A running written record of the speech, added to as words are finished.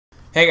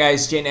Hey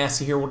guys,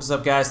 JNasty here. What is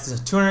up, guys? This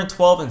is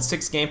 212 and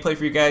 6 gameplay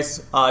for you guys.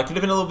 It could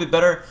have been a little bit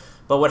better,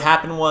 but what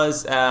happened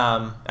was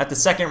at the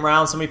second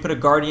round, somebody put a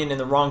Guardian in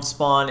the wrong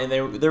spawn, and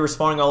they were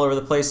spawning all over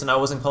the place, and I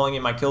wasn't calling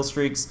in my kill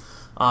streaks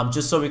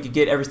just so we could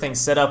get everything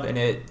set up, and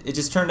it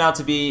just turned out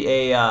to be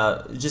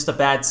just a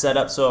bad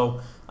setup.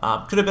 So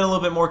could have been a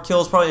little bit more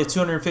kills, probably a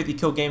 250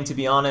 kill game, to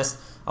be honest.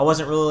 I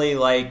wasn't really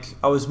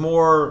I was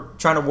more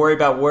trying to worry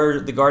about where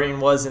the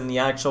Guardian was in the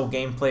actual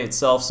gameplay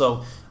itself.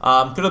 So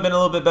could have been a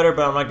little bit better,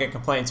 but I'm not going to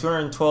complain.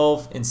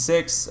 212 and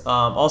 6.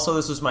 Also,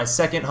 this was my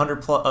second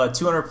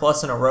 200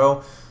 plus in a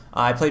row.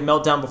 I played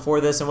Meltdown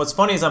before this, and what's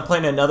funny is I'm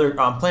playing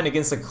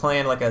against a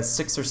clan, like a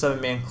 6 or 7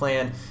 man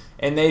clan,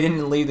 and they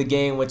didn't leave the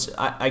game, which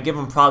I give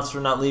them props for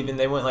not leaving.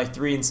 They went like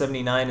 3 and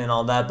 79 and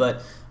all that,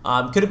 but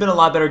could have been a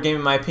lot better game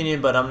in my opinion.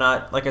 But I'm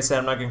not, like I said,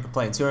 I'm not going to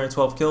complain.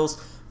 212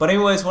 kills. But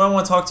anyways, what I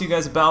want to talk to you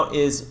guys about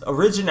is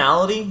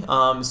originality,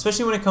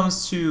 especially when it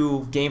comes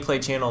to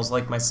gameplay channels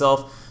like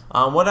myself.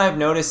 What I've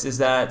noticed is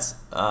that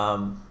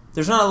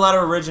there's not a lot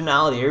of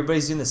originality.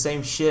 Everybody's doing the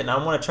same shit, and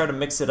I want to try to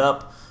mix it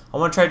up. I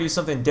want to try to do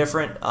something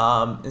different.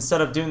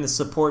 Instead of doing the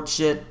support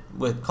shit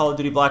with Call of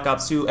Duty Black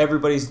Ops 2,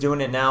 everybody's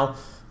doing it now.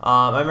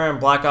 I remember in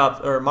Black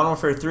Ops or Modern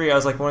Warfare 3, I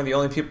was like one of the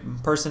only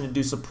person to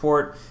do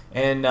support,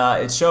 and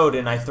it showed,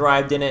 and I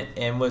thrived in it.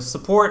 And with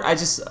support, I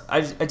just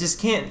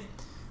can't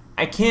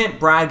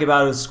brag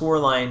about a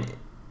scoreline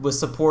with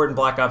support in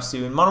Black Ops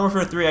 2. In Modern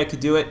Warfare 3, I could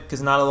do it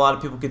because not a lot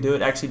of people could do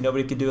it. Actually,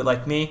 nobody could do it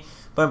like me.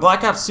 But in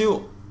Black Ops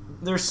 2,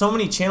 there's so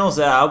many channels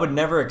that I would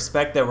never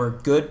expect that were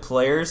good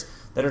players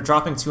that are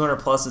dropping 200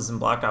 pluses in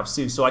Black Ops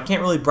 2. So I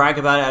can't really brag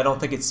about it. I don't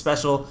think it's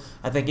special.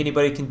 I think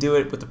anybody can do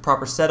it with the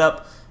proper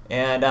setup.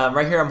 And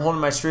right here, I'm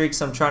holding my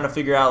streaks. I'm trying to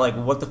figure out like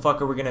what the fuck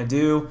are we gonna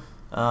do.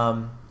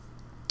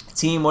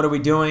 Team, what are we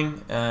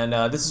doing? And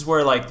this is where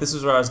I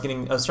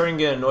was starting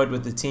to get annoyed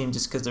with the team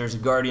just because there's a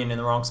Guardian in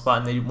the wrong spot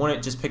and they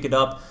wouldn't just pick it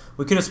up.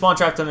 We could have spawn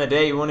trapped them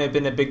today. It wouldn't have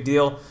been a big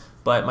deal,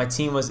 but my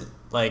team was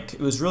like,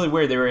 it was really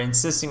weird. They were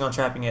insisting on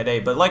trapping at A.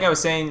 But like I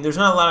was saying, there's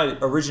not a lot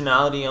of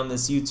originality on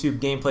this YouTube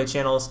gameplay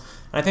channels,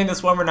 and I think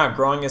that's why we're not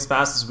growing as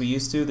fast as we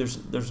used to.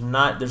 There's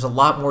a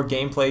lot more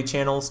gameplay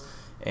channels,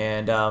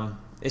 and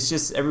it's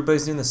just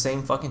everybody's doing the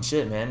same fucking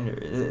shit, man.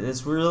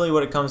 It's really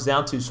what it comes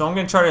down to. So I'm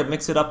gonna try to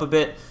mix it up a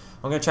bit.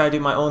 I'm going to try to do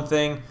my own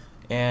thing,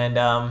 and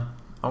I'm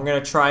going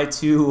to try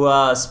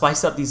to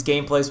spice up these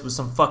gameplays with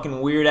some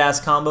fucking weird-ass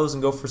combos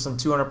and go for some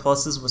 200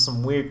 pluses with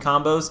some weird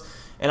combos.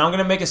 And I'm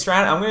going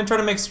to try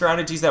to make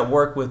strategies that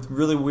work with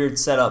really weird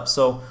setups.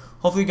 So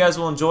hopefully you guys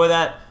will enjoy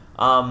that.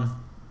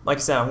 Like I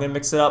said, I'm going to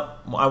mix it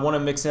up. I want to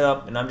mix it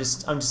up, and I'm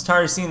just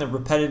tired of seeing the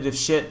repetitive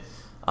shit.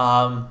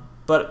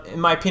 But in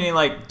my opinion,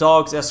 like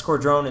Dogs,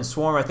 Escort Drone, and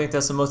Swarm, I think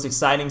that's the most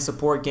exciting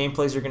support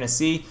gameplays you're going to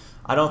see.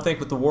 I don't think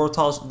with the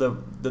Warthog, the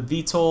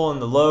VTOL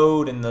and the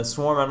Load and the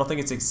Swarm, I don't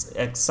think it's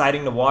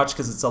exciting to watch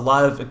because it's a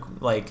lot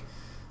of like,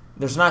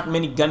 there's not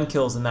many gun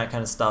kills and that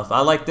kind of stuff.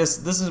 I like this.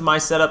 This is my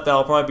setup that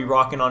I'll probably be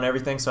rocking on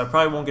everything, so I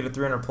probably won't get a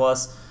 300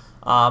 plus.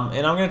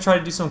 And I'm gonna try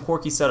to do some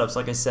quirky setups,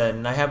 like I said,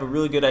 and I have a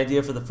really good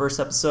idea for the first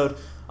episode.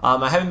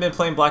 I haven't been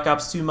playing Black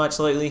Ops 2 much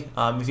lately.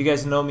 If you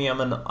guys know me,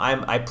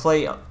 I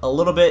play a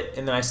little bit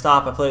and then I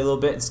stop. I play a little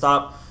bit and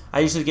stop. I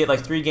usually get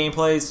like 3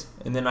 gameplays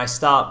and then I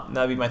stop, and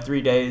that'll be my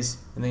 3 days,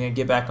 and then I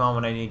get back on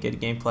when I need to get a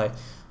gameplay.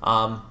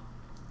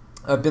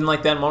 I've been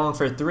like that in Modern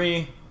Warfare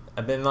 3.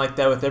 I've been like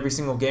that with every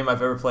single game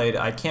I've ever played.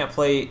 I can't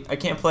play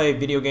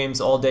video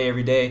games all day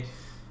every day,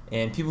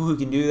 and people who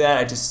can do that,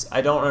 I just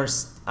don't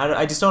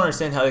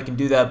understand how they can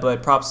do that.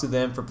 But props to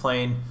them for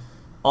playing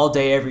all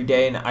day every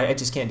day, and I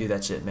just can't do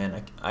that shit,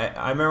 man.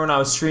 I remember when I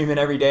was streaming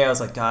every day, I was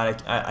like,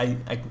 God,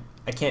 I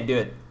can't do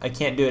it. I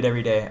can't do it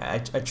every day. I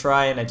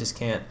try and I just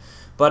can't.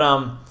 But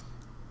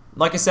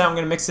like I said, I'm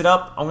gonna mix it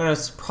up. I'm gonna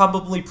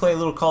probably play a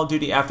little Call of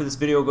Duty after this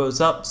video goes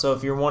up. So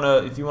if you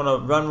wanna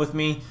run with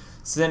me,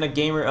 send a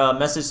gamer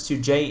message to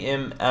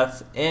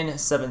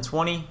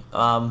JNasty720.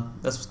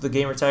 That's the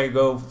gamer tag I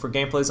go for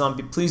gameplays on.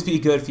 Please be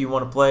good if you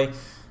want to play.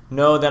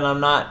 Know that I'm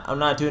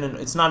not doing it.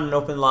 It's not an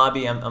open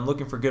lobby. I'm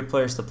looking for good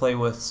players to play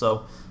with.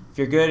 So if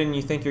you're good and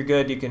you think you're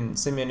good, you can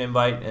send me an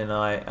invite, and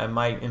I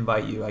might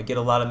invite you. I get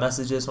a lot of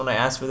messages when I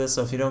ask for this,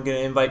 so if you don't get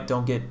an invite,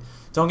 don't get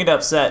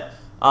upset.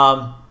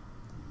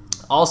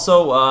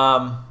 Also,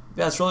 yeah,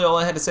 that's really all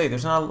I had to say.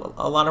 There's not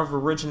a lot of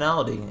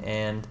originality,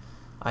 and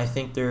I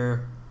think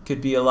there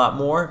could be a lot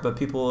more, but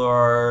people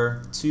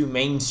are too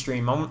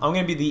mainstream. I'm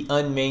going to be the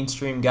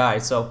unmainstream guy,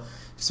 so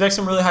expect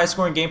some really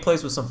high-scoring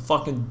gameplays with some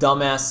fucking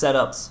dumbass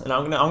setups, and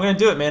I'm gonna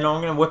do it, man. I'm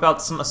gonna whip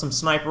out some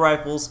sniper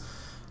rifles,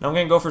 and I'm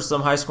gonna go for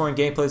some high-scoring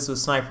gameplays with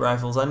sniper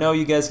rifles. I know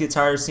you guys get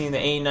tired of seeing the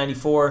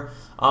AN-94.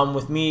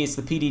 With me, it's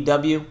the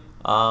PDW.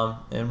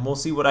 And we'll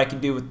see what I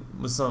can do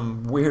with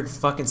some weird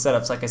fucking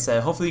setups. Like I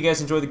said, hopefully you guys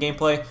enjoy the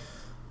gameplay.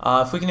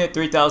 If we can hit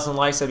 3,000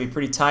 likes, that'd be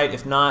pretty tight.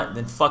 If not,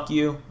 then fuck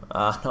you.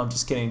 No, I'm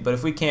just kidding. But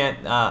if we can't,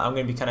 I'm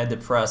gonna be kind of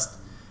depressed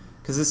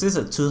because this is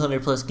a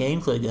 200 plus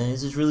gameplay,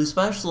 guys. It's really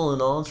special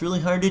and all. It's really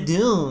hard to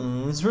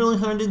do. It's really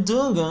hard to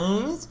do,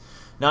 guys.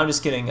 No, I'm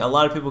just kidding. A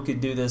lot of people could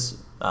do this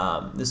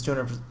this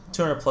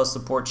 200 plus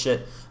support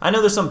shit. I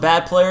know there's some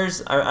bad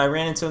players. I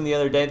ran into them the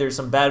other day. There's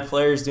some bad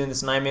players doing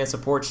this 9-man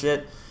support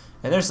shit.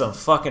 And there's some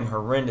fucking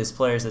horrendous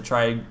players that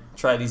try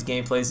these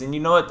gameplays. And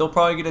you know what? They'll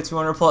probably get a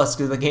 200 plus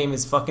because the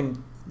game's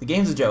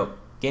a joke.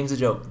 Game's a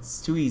joke.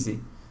 It's too easy.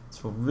 It's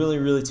really,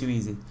 really too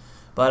easy.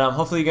 But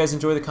hopefully you guys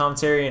enjoy the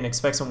commentary and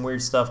expect some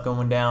weird stuff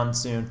going down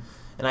soon.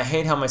 And I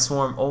hate how my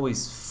swarm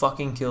always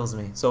fucking kills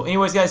me. So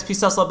anyways, guys,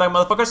 peace out, slapback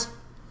motherfuckers.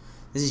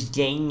 This is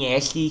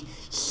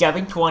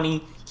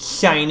JNasty720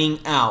 signing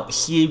out.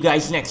 See you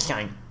guys next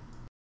time.